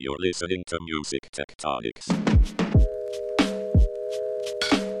You're listening to Music Tectonics.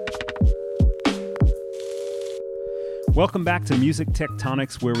 Welcome back to Music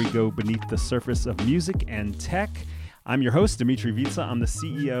Tectonics, where we go beneath the surface of music and tech. I'm your host, Dimitri Vitsa. I'm the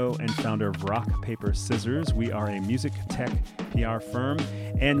CEO and founder of Rock, Paper, Scissors. We are a music tech PR firm.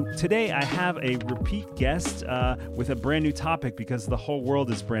 And today I have a repeat guest with a brand new topic because the whole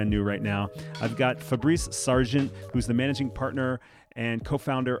world is brand new right now. I've got Fabrice Sargent, who's the managing partner and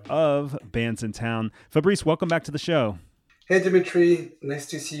co-founder of Bandsintown. Fabrice, welcome back to the show. Hey, Dimitri. Nice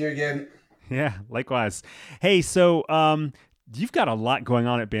to see you again. Yeah, likewise. Hey, so you've got a lot going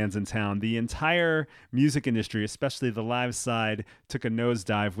on at Bandsintown. The entire music industry, especially the live side, took a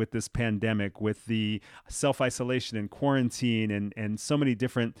nosedive with this pandemic, with the self-isolation and quarantine and so many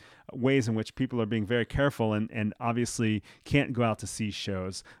different ways in which people are being very careful and obviously can't go out to see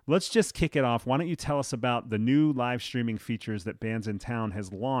shows. Let's just kick it off. Why don't you tell us about the new live streaming features that Bandsintown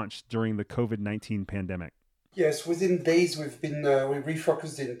has launched during the COVID-19 pandemic? Yes, within days we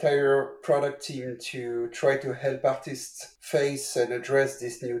refocused the entire product team to try to help artists face and address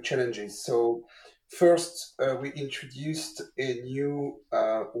these new challenges. So first, we introduced a new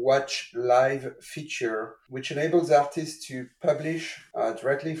Watch Live feature, which enables artists to publish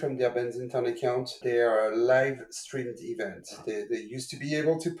directly from their Bandsintown account their live streamed events. They used to be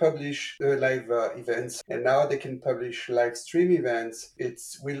able to publish live events, and now they can publish live stream events. It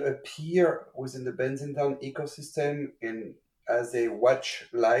will appear within the Bandsintown ecosystem as a watch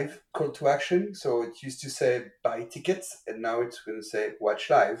live call to action. So it used to say buy tickets, and now it's going to say watch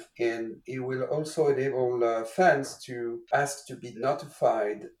live. And it will also enable fans to ask to be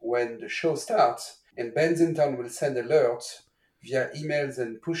notified when the show starts. And Bandsintown will send alerts via emails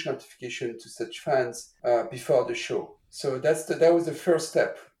and push notification to such fans before the show. So that was the first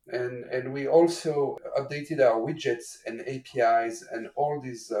step. And we also updated our widgets and APIs and all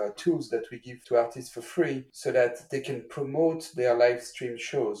these tools that we give to artists for free so that they can promote their live stream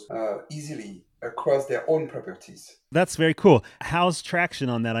shows easily across their own properties. That's very cool. How's traction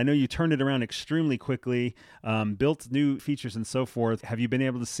on that? I know you turned it around extremely quickly, built new features and so forth. Have you been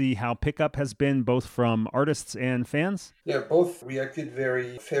able to see how pickup has been both from artists and fans? Yeah, both reacted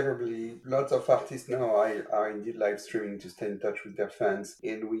very favorably. Lots of artists now are indeed live streaming to stay in touch with their fans,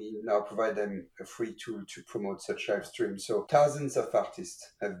 and we now provide them a free tool to promote such live streams. So thousands of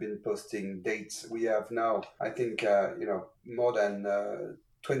artists have been posting dates. We have now, I think, more than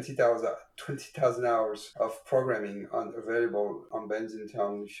 20,000 hours of programming available on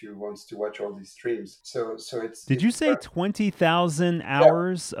Bandsintown if you want to watch all these streams. So it's. Did you say 20,000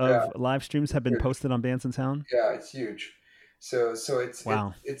 hours of live streams have been posted on Bandsintown? Yeah, it's huge. So it's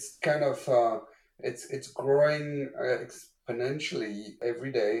wow. It's kind of it's growing exponentially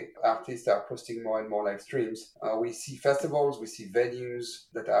every day. Artists are posting more and more live streams. We see festivals, we see venues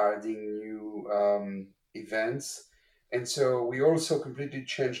that are adding new events. And so we also completely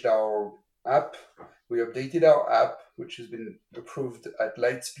changed our app. We updated our app, which has been approved at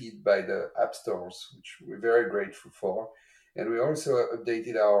light speed by the app stores, which we're very grateful for. And we also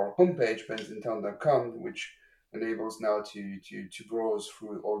updated our homepage, bandsintown.com, which enables now to browse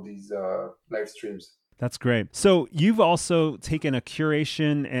through all these live streams. That's great. So you've also taken a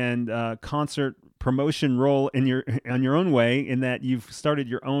curation and concert promotion role in on your own way, in that you've started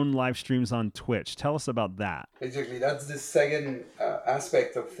your own live streams on Twitch. Tell us about that. Exactly, that's the second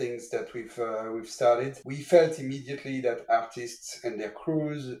aspect of things that we've started. We felt immediately that artists and their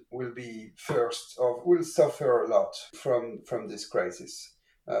crews will be first, or will suffer a lot from this crisis.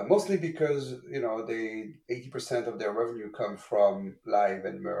 Mostly because, the 80% of their revenue come from live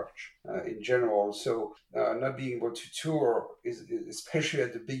and merch in general. So not being able to tour, especially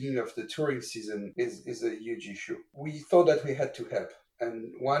at the beginning of the touring season, is a huge issue. We thought that we had to help.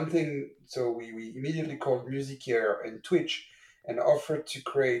 And one thing, so we immediately called Music Air and Twitch and offered to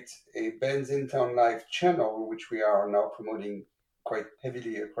create a Bandsintown live channel, which we are now promoting quite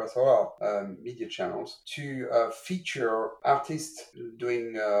heavily across all our media channels, to feature artists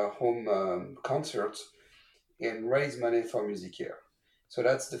doing home concerts and raise money for Music Air. So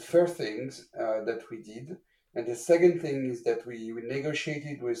that's the first thing that we did. And the second thing is that we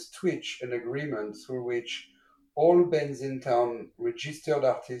negotiated with Twitch an agreement through which all Bandsintown registered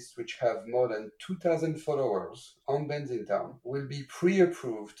artists which have more than 2,000 followers on Bandsintown will be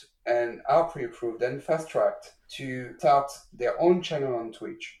pre-approved and fast-tracked to start their own channel on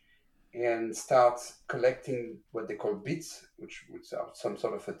Twitch and start collecting what they call bits, which are some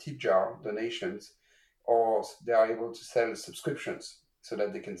sort of a tip jar, donations, or they are able to sell subscriptions so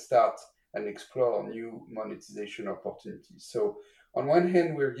that they can start and explore new monetization opportunities. So on one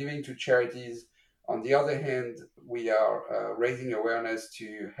hand, we're giving to charities On the other hand, we are raising awareness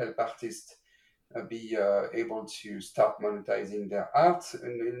to help artists be able to start monetizing their art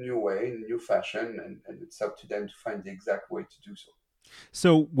in a new way, in a new fashion, and it's up to them to find the exact way to do so.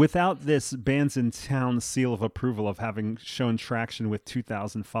 So without this Bandsintown seal of approval of having shown traction with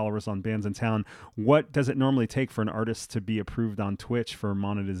 2,000 followers on Bandsintown, what does it normally take for an artist to be approved on Twitch for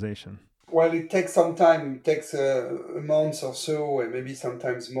monetization? Well, it takes some time. It takes a month or so, and maybe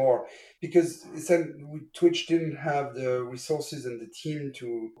sometimes more, because Twitch didn't have the resources and the team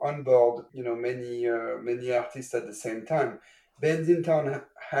to onboard, many artists at the same time. Bandsintown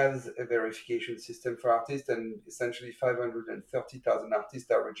has a verification system for artists, and essentially 530,000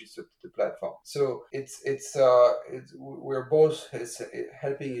 artists are registered to the platform. So we're both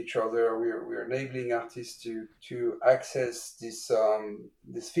helping each other. We're enabling artists to access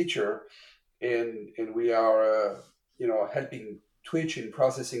this feature, and we are helping Twitch in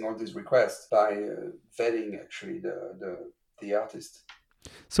processing all these requests by vetting actually the artist.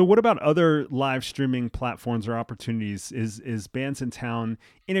 So what about other live streaming platforms or opportunities? Is Bandsintown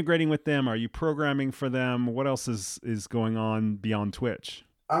integrating with them? Are you programming for them? What else is going on beyond Twitch?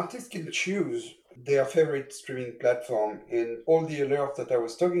 Artists can choose their favorite streaming platform, and all the alerts that I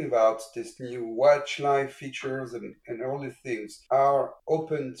was talking about, this new watch live features and all the things are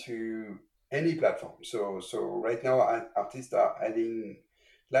open to any platform. So right now artists are adding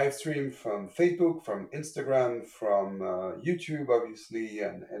live stream from Facebook, from Instagram, from YouTube, obviously,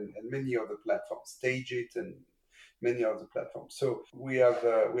 and many other platforms, Stage It, and many other platforms. So we have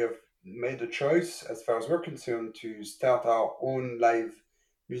made a choice, as far as we're concerned, to start our own live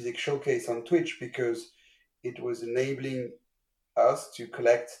music showcase on Twitch, because it was enabling us to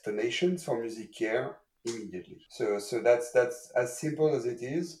collect donations for Music Care immediately. So that's as simple as it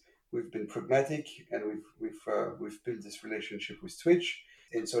is. We've been pragmatic, and we've built this relationship with Twitch,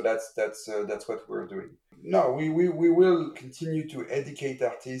 and so that's what we're doing. No, we will continue to educate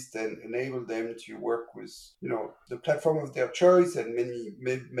artists and enable them to work with the platform of their choice, and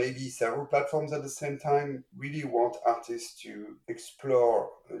maybe several platforms at the same time. Really want artists to explore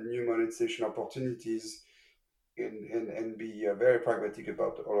new monetization opportunities, and be very pragmatic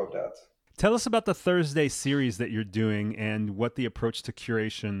about all of that. Tell us about the Thursday series that you're doing and what the approach to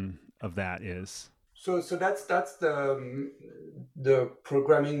curation of that is. So that's the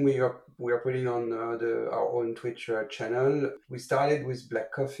programming we are putting on our own Twitch channel. We started with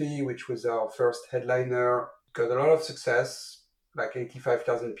Black Coffee, which was our first headliner. Got a lot of success, like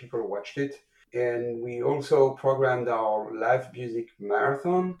 85,000 people watched it. And we also programmed our live music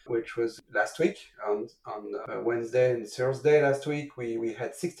marathon, which was last week on Wednesday and Thursday last week. We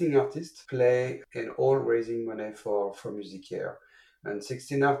had 16 artists play, and all raising money for Music Care. And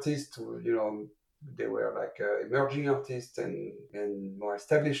 16 artists, they were like emerging artists and more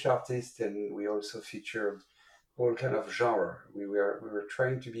established artists, and we also featured all kind of genre. We were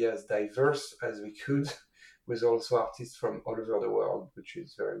trying to be as diverse as we could, with also artists from all over the world, which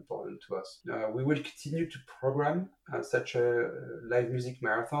is very important to us. We will continue to program such a live music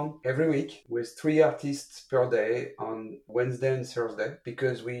marathon every week with 3 artists per day on Wednesday and Thursday,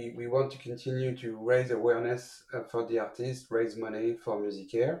 because we want to continue to raise awareness for the artists, raise money for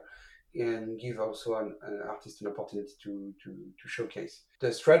Music Care, and give also an artist an opportunity to showcase.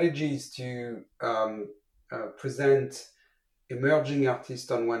 The strategy is to present emerging artists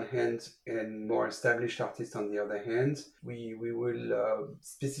on one hand and more established artists on the other hand. We will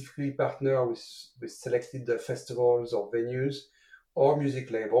specifically partner with selected festivals or venues or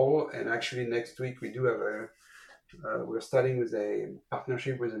music label. And actually next week we do have we're starting with a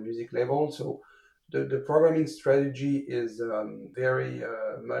partnership with a music label. So the programming strategy is very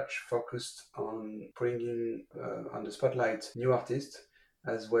much focused on bringing on the spotlight new artists,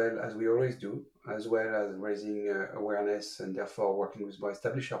 as well as we always do, as well as raising awareness, and therefore working with more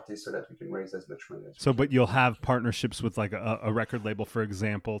established artists so that we can raise as much money as we can. But you'll have partnerships with like a record label, for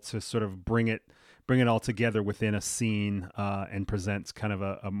example, to sort of bring it all together within a scene and present kind of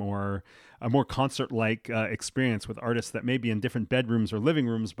a more concert-like experience with artists that may be in different bedrooms or living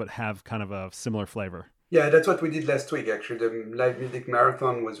rooms, but have kind of a similar flavor. Yeah, that's what we did last week. Actually, the live music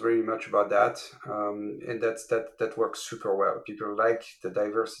marathon was very much about that, and that works super well. People like the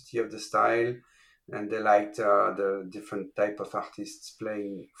diversity of the style, and they liked the different type of artists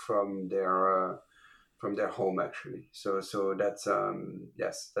playing from their home, actually. So that's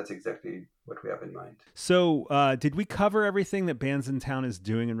yes, that's exactly what we have in mind. So did we cover everything that Bandsintown is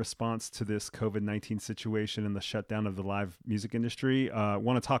doing in response to this COVID-19 situation and the shutdown of the live music industry? I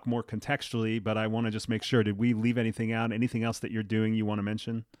want to talk more contextually, but I want to just make sure, did we leave anything out? Anything else that you're doing you want to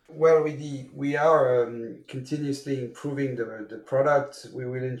mention? Well, we are continuously improving the product. We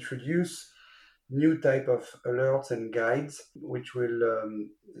will introduce new type of alerts and guides, which will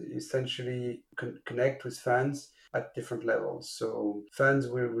essentially connect with fans at different levels. So fans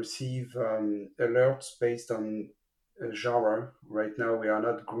will receive alerts based on a genre. Right now, we are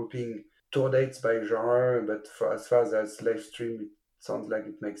not grouping tour dates by genre, but as far as live stream, it sounds like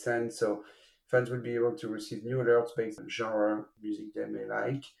it makes sense. So fans will be able to receive new alerts based on genre music they may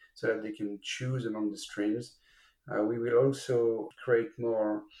like, so that they can choose among the streams. We will also create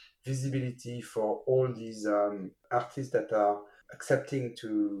more visibility for all these artists that are accepting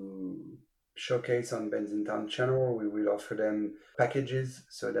to showcase on Bandsintown channel. We will offer them packages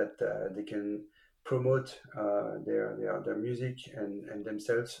so that they can promote their music and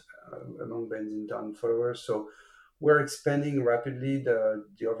themselves among Bandsintown followers. So we're expanding rapidly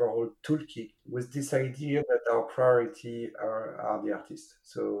the overall toolkit with this idea that our priority are the artists.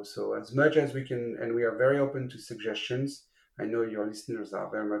 So as much as we can, and we are very open to suggestions. I know your listeners are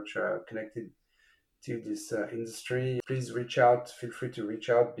very much connected to this industry. Please reach out. Feel free to reach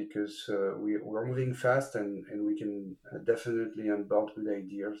out because we're moving fast and we can definitely onboard with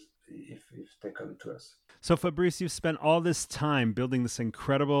ideas if they come to us. So, Fabrice, you've spent all this time building this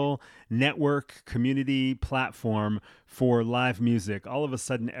incredible network, community platform for live music. All of a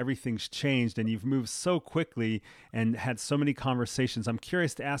sudden, everything's changed and you've moved so quickly and had so many conversations. I'm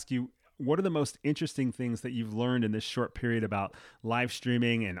curious to ask you, what are the most interesting things that you've learned in this short period about live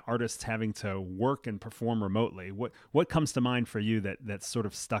streaming and artists having to work and perform remotely? What comes to mind for you that sort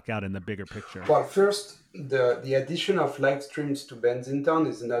of stuck out in the bigger picture? Well, first, the addition of live streams to Bandsintown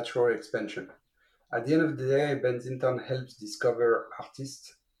is a natural expansion. At the end of the day, Bandsintown helps discover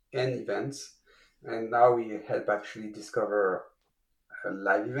artists and events, and now we help actually discover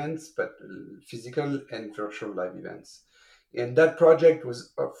live events, but physical and virtual live events. And that project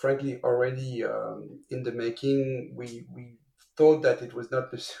was frankly already in the making. We thought that it was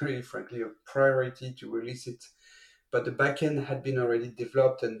not necessarily, frankly, a priority to release it, but the backend had been already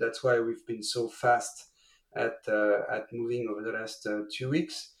developed, and that's why we've been so fast at moving over the last 2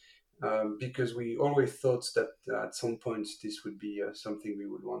 weeks. Because we always thought that at some point this would be something we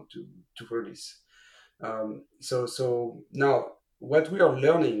would want to release. So now what we are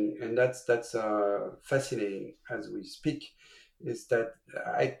learning, and that's fascinating as we speak, is that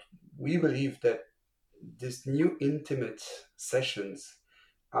we believe that these new intimate sessions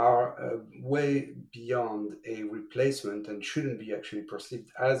are way beyond a replacement and shouldn't be actually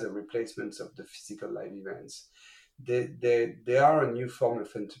perceived as a replacement of the physical live events. They are a new form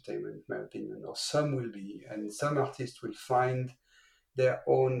of entertainment, in my opinion, or some will be, and some artists will find their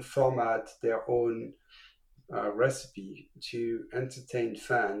own format, their own recipe to entertain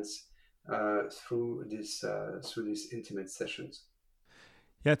fans through these intimate sessions.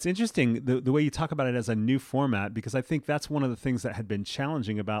 Yeah, it's interesting the way you talk about it as a new format, because I think that's one of the things that had been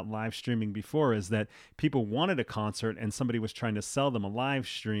challenging about live streaming before is that people wanted a concert and somebody was trying to sell them a live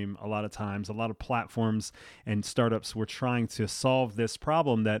stream a lot of times. A lot of platforms and startups were trying to solve this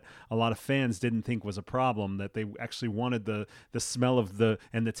problem that a lot of fans didn't think was a problem, that they actually wanted the smell of the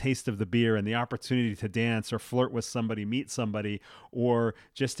and the taste of the beer and the opportunity to dance or flirt with somebody, meet somebody, or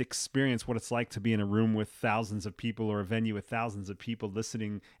just experience what it's like to be in a room with thousands of people or a venue with thousands of people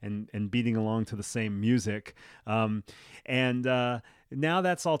listening and beating along to the same music. Now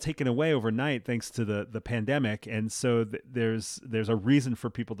that's all taken away overnight thanks to the pandemic. And so there's a reason for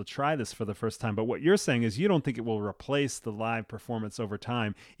people to try this for the first time. But what you're saying is you don't think it will replace the live performance over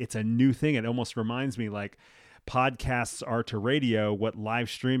time. It's a new thing. It almost reminds me like podcasts are to radio what live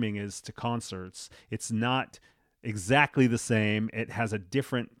streaming is to concerts. It's not exactly the same. It has a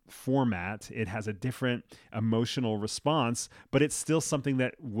different format. It has a different emotional response, but it's still something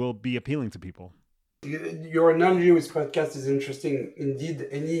that will be appealing to people. Your analogy with podcast is interesting. Indeed,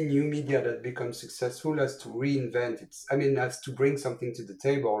 any new media that becomes successful has to reinvent it. I mean, has to bring something to the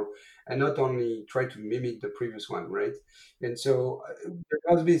table and not only try to mimic the previous one, right? And so there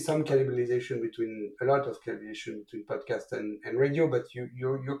must be some cannibalization between a lot of cannibalization between podcast and radio. But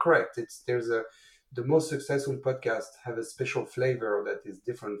you're correct. The most successful podcasts have a special flavor that is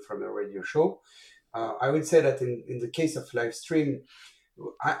different from a radio show. I would say that in the case of live stream,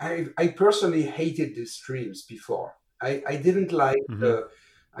 I personally hated the streams before. I didn't like Mm-hmm.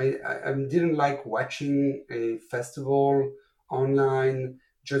 I didn't like watching a festival online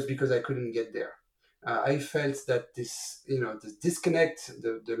just because I couldn't get there. I felt that the disconnect,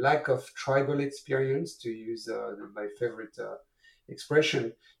 the lack of tribal experience, to use my favorite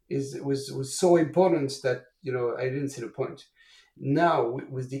expression, was so important that I didn't see the point. Now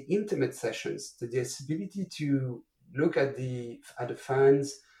with the intimate sessions, the ability to look at the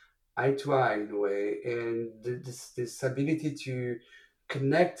fans eye to eye in a way, and this ability to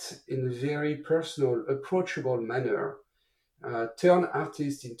connect in a very personal, approachable manner, turn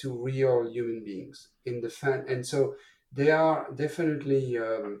artists into real human beings in the fan. And so they are definitely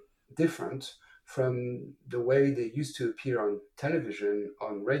different from the way they used to appear on television,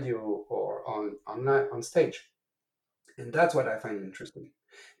 on radio, or on online on stage. And that's what I find interesting.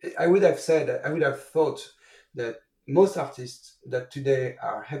 I would have thought that most artists that today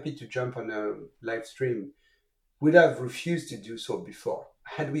are happy to jump on a live stream would have refused to do so before.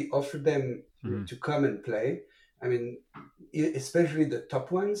 Had we offered them Mhm. to come and play, I mean, especially the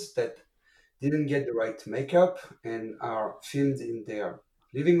top ones that didn't get the right makeup and are filmed in their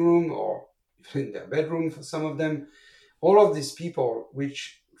living room or in their bedroom for some of them, all of these people,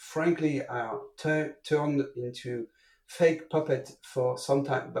 which frankly are turned into fake puppet for some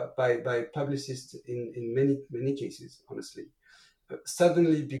time, but by publicists in many cases, honestly,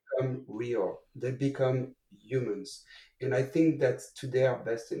 suddenly become real. They become humans, and I think that's to their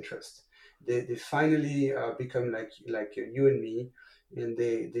best interest. They finally become like you and me, and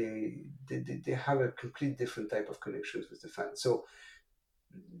they have a complete different type of connections with the fans. So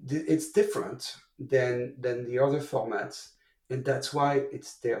it's different than the other formats, and that's why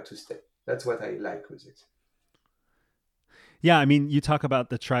it's there to stay. That's what I like with it. Yeah, I mean, you talk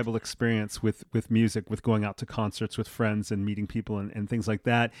about the tribal experience with music, with going out to concerts with friends and meeting people and things like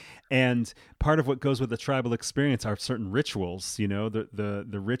that. And part of what goes with the tribal experience are certain rituals, you know,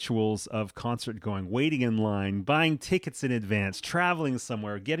 the rituals of concert going, waiting in line, buying tickets in advance, traveling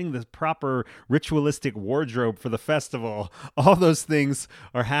somewhere, getting the proper ritualistic wardrobe for the festival. All those things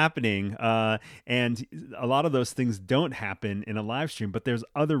are happening. And a lot of those things don't happen in a live stream, but there's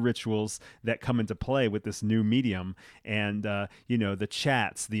other rituals that come into play with this new medium. And you know, the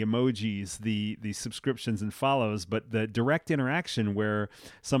chats, the emojis, the subscriptions and follows, but the direct interaction where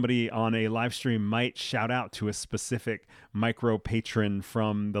somebody on a live stream might shout out to a specific micro patron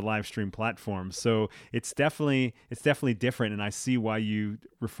from the live stream platform. So it's definitely different, and I see why you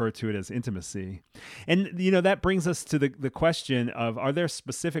refer to it as intimacy. And you know, that brings us to the question of, are there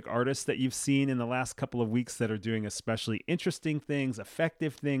specific artists that you've seen in the last couple of weeks that are doing especially interesting things,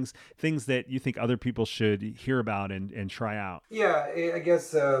 effective things, things that you think other people should hear about and try out? Yeah, I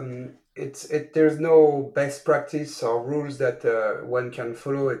guess there's no best practice or rules that one can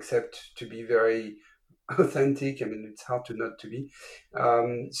follow except to be very authentic. I mean, it's hard to not to be.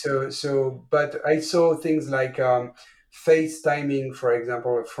 But I saw things like FaceTiming, for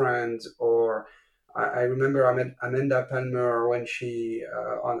example, a friend, or I remember Amanda Palmer when she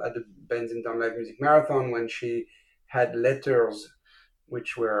on at the Bandsintown Live Music Marathon when she had letters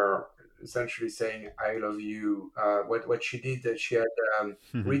which were essentially saying "I love you." What she did that she had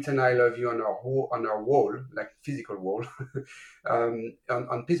written "I love you" on her wall, like physical wall,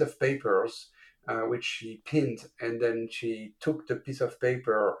 on piece of papers, which she pinned, and then she took the piece of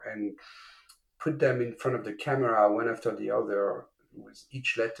paper and put them in front of the camera one after the other with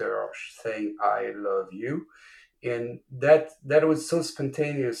each letter saying "I love you." And that was so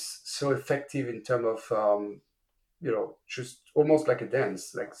spontaneous, so effective in terms of just almost like a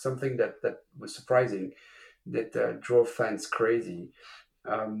dance, like something that was surprising, that drove fans crazy.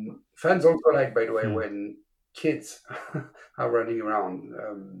 Fans also like, by the way, when kids are running around.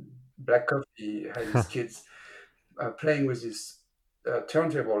 Black Coffee had his kids playing with his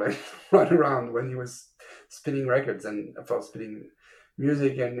turntable and run around when he was spinning records and for spinning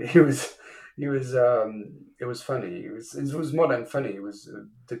music, and it was funny. It was more than funny. It was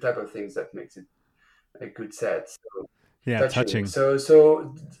the type of things that makes it a good set. So Yeah, touching. touching.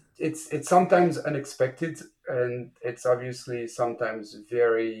 So it's sometimes unexpected, and it's obviously sometimes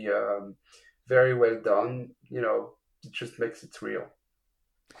very well done. It just makes it real.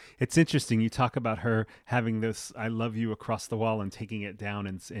 It's interesting. You talk about her having this "I love you" across the wall and taking it down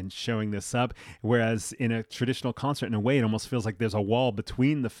and showing this up. Whereas in a traditional concert, in a way, it almost feels like there's a wall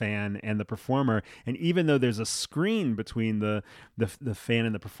between the fan and the performer. And even though there's a screen between the fan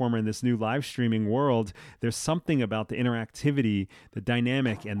and the performer in this new live streaming world, there's something about the interactivity, the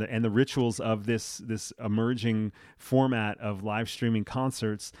dynamic, and the rituals of this emerging format of live streaming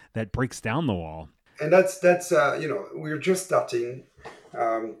concerts that breaks down the wall. And that's we're just starting.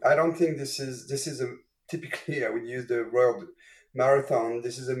 I don't think this is a typically I would use the word marathon.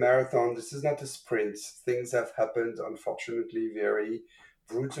 This is a marathon. This is not a sprint. Things have happened, unfortunately, very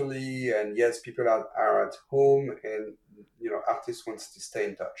brutally. And yes, people are at home, and artists wants to stay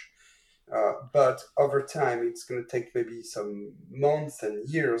in touch. But over time, it's going to take maybe some months and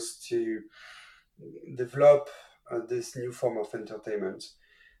years to develop this new form of entertainment.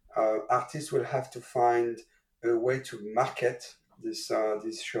 Artists will have to find a way to market these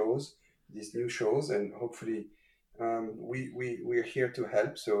shows, these new shows, and hopefully we're here to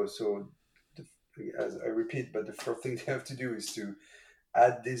help. The, as I repeat, but the first thing they have to do is to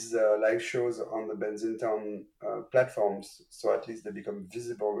add these live shows on the Bandsintown platforms, so at least they become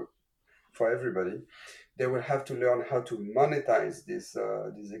visible for everybody. They will have to learn how to monetize these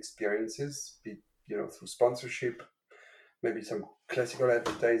experiences, through sponsorship, maybe some classical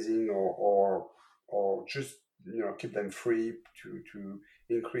advertising, or just keep them free to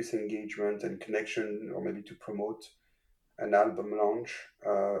increase engagement and connection, or maybe to promote an album launch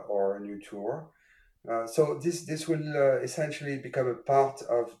or a new tour. So this will essentially become a part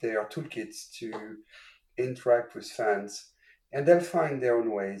of their toolkits to interact with fans, and they'll find their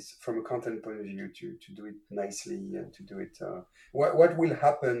own ways from a content point of view to do it nicely and to do it. What will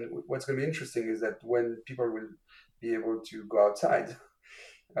happen? What's going to be interesting is that when people will be able to go outside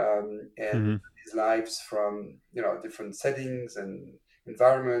and Mm-hmm. these lives from different settings and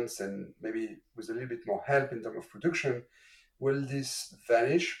environments, and maybe with a little bit more help in terms of production, will this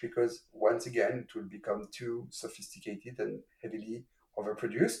vanish because once again it will become too sophisticated and heavily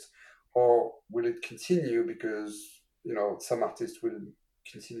overproduced, or will it continue because some artists will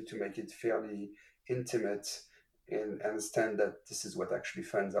continue to make it fairly intimate and understand that this is what actually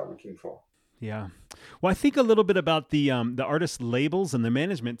fans are looking for? Yeah. Well, I think a little bit about the artist labels and the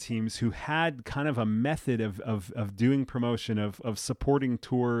management teams who had kind of a method of doing promotion, of supporting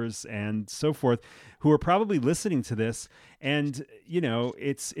tours and so forth, who are probably listening to this. And,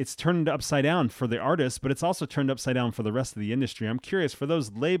 it's turned upside down for the artists, but it's also turned upside down for the rest of the industry. I'm curious, for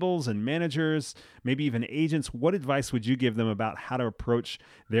those labels and managers, maybe even agents, what advice would you give them about how to approach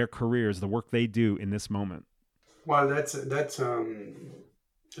their careers, the work they do in this moment? Well, that's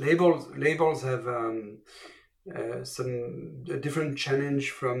labels have some a different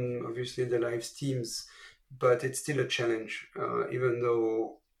challenge from obviously the live teams, but it's still a challenge. Even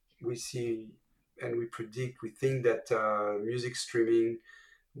though we see and we think that music streaming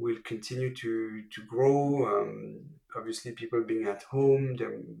will continue to grow. Obviously, people being at home, they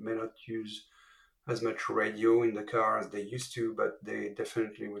may not use as much radio in the car as they used to, but they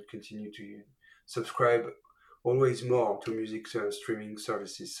definitely will continue to subscribe always more to music streaming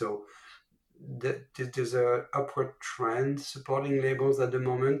services. So there's a upward trend supporting labels at the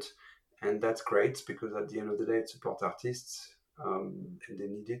moment, and that's great because at the end of the day, it supports artists, and they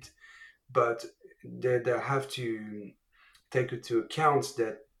need it. But they have to take into account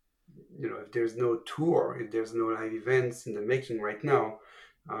that if there's no tour, if there's no live events in the making right now,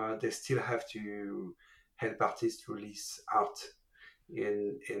 they still have to help artists release art.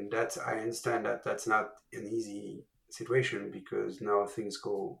 And that I understand that that's not an easy situation because now things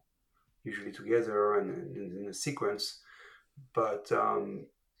go usually together and in a sequence. But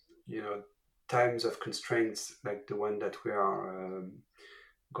times of constraints like the one that we are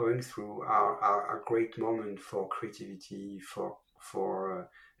going through are a great moment for creativity, for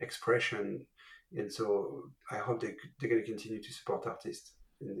expression, and so I hope they're going to continue to support artists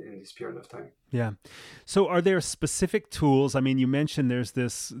in this period of time. Yeah. So are there specific tools? I mean, you mentioned there's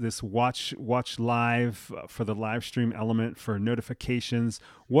this watch live for the live stream element for notifications.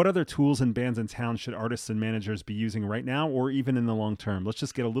 What other tools and Bandsintown should artists and managers be using right now or even in the long term? Let's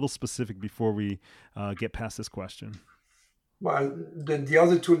just get a little specific before we get past this question. Well, the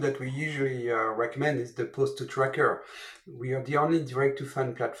other tool that we usually recommend is the Post to Tracker. We are the only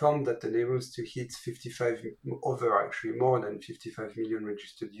direct-to-fan platform that enables to hit 55, actually more than 55 million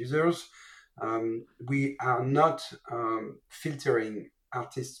registered users. We are not filtering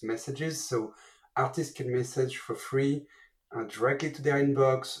artists' messages, so artists can message for free directly to their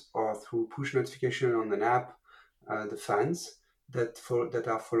inbox or through push notification on an app, the fans that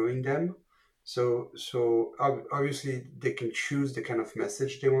are following them. So obviously they can choose the kind of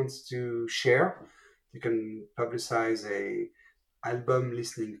message they want to share. They can publicize a album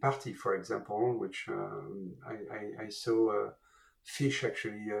listening party, for example, which I saw Fish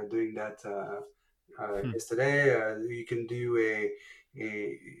actually doing that yesterday. You can do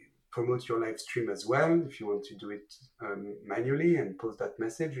a promote your live stream as well if you want to do it manually and post that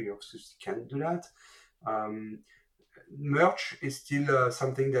message. You also can do that. Merch is still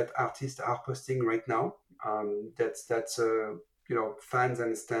something that artists are posting right now. That's fans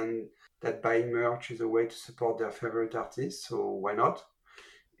understand that buying merch is a way to support their favorite artists, so why not?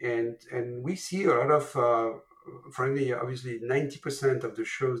 And we see a lot of frankly, obviously 90% of the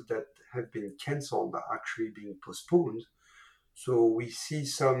shows that have been canceled are actually being postponed. So we see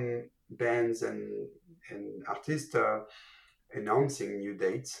some bands and artists announcing new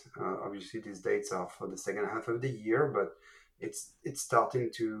dates. Obviously, these dates are for the second half of the year, but it's starting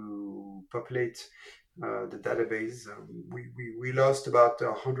to populate the database. We lost about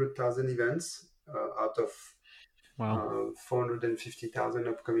 100,000 events out of Wow. 450,000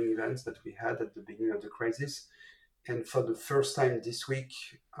 upcoming events that we had at the beginning of the crisis. And for the first time this week,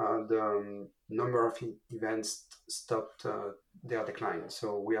 the number of events stopped their decline.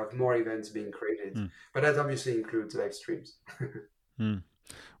 So we have more events being created, but that obviously includes live streams.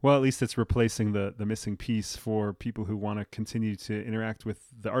 Well, at least it's replacing the missing piece for people who want to continue to interact with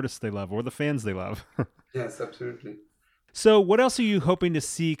the artists they love or the fans they love. Yes, absolutely. So what else are you hoping to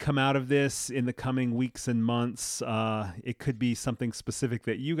see come out of this in the coming weeks and months? It could be something specific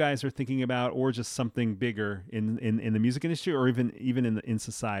that you guys are thinking about, or just something bigger in the music industry, or even in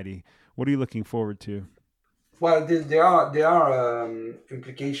society. What are you looking forward to? Well, there are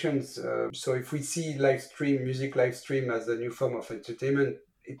implications. So if we see music live stream as a new form of entertainment,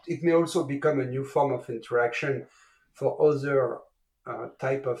 it may also become a new form of interaction for other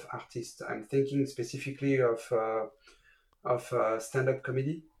type of artists. I'm thinking specifically of stand-up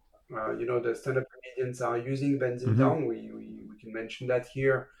comedy. The stand-up comedians are using Bandsintown. We can mention that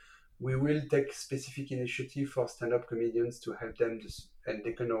here. We will take specific initiative for stand-up comedians to help them, and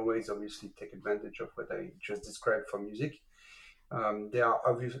they can always obviously take advantage of what I just described for music. They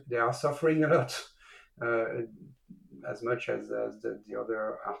are suffering a lot, as much as the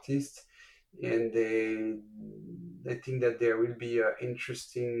other artists, and they think that there will be an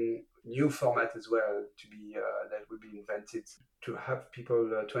interesting new format as well that will be invented to have people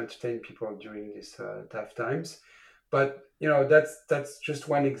to entertain people during these tough times. But that's just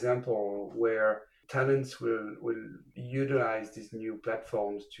one example where talents will utilize these new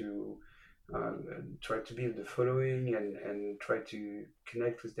platforms to try to build the following and try to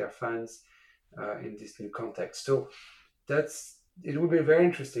connect with their fans in this new context. So it will be very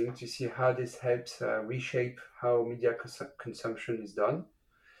interesting to see how this helps reshape how media consumption is done.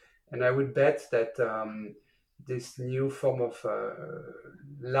 And I would bet that this new form of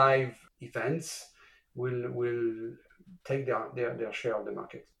live events will take their share of the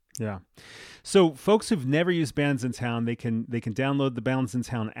market. Yeah. So folks who've never used Bandsintown, they can download the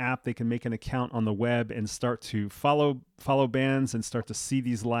Bandsintown app. They can make an account on the web and start to follow bands and start to see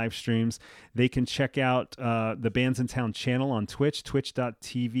these live streams. They can check out the Bandsintown channel on Twitch,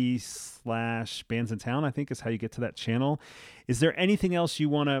 twitch.tv/Bandsintown, I think is how you get to that channel. Is there anything else you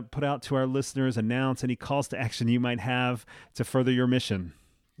want to put out to our listeners, announce any calls to action you might have to further your mission?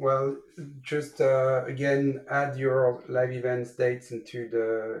 Well, just again, add your live events dates into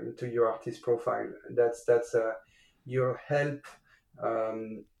your artist profile. That's your help.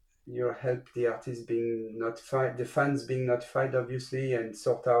 Your help the artist being notified, the fans being notified, obviously, and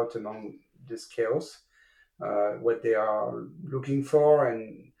sort out among this chaos what they are looking for,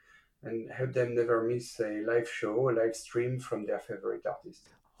 and help them never miss a live show, a live stream from their favorite artist.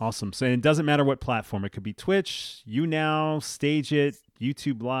 Awesome. So it doesn't matter what platform. It could be Twitch, YouNow, Stage It,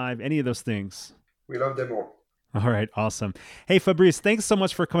 YouTube Live, any of those things. We love them all. All right. Awesome. Hey, Fabrice, thanks so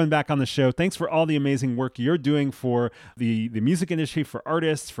much for coming back on the show. Thanks for all the amazing work you're doing for the music industry, for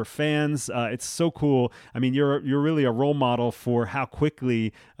artists, for fans. It's so cool. I mean, you're really a role model for how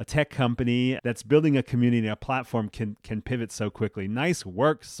quickly a tech company that's building a community, a platform can pivot so quickly. Nice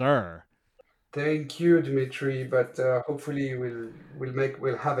work, sir. Thank you, Dimitri. But hopefully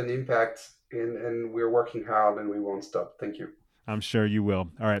we'll have an impact, and we're working hard, and we won't stop. Thank you. I'm sure you will.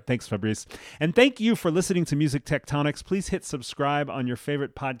 All right. Thanks, Fabrice. And thank you for listening to Music Tectonics. Please hit subscribe on your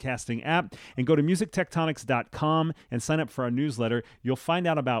favorite podcasting app and go to musictectonics.com and sign up for our newsletter. You'll find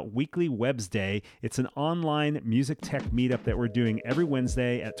out about Weekly Webs Day. It's an online music tech meetup that we're doing every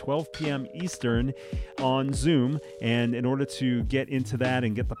Wednesday at 12 p.m. Eastern on Zoom. And in order to get into that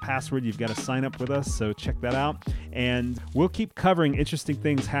and get the password, you've got to sign up with us. So check that out. And we'll keep covering interesting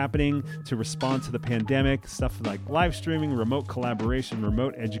things happening to respond to the pandemic, stuff like live streaming, remote collaboration,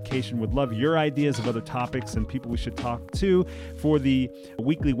 remote education. Would love your ideas of other topics and people we should talk to for the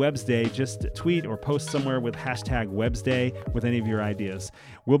Weekly Webs Day. Just tweet or post somewhere with hashtag Webs Day with any of your ideas.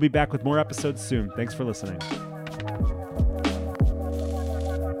 We'll be back with more episodes soon. Thanks for listening.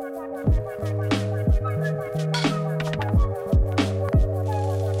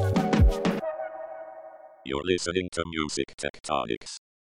 You're listening to Music Tectonics.